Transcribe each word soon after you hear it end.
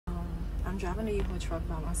driving the U-Haul truck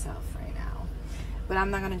by myself right now, but I'm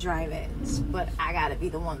not gonna drive it. But I gotta be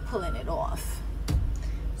the one pulling it off.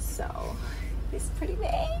 So it's pretty big.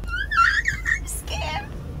 I'm scared.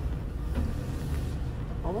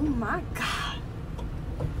 Oh my god.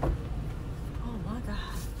 Oh my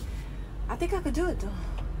god. I think I could do it though.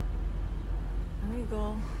 Let me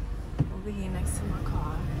go over here next to my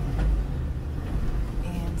car.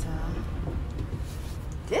 And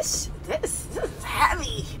this is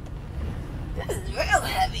heavy. This is real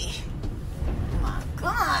heavy. Oh my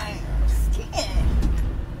god, I'm scared.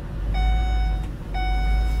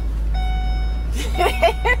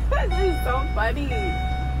 This is so funny.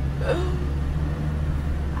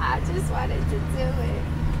 I just wanted to do it.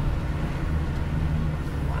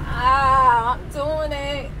 Wow, I'm doing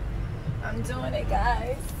it. I'm doing it,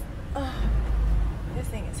 guys. This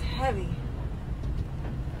thing is heavy.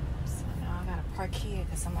 So now I gotta park here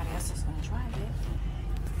because somebody else is gonna drive it.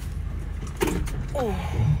 Oh,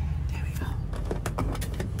 there we go.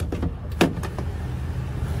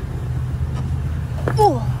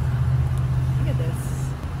 Oh, look at this.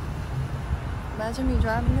 Imagine me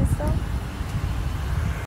driving this stuff.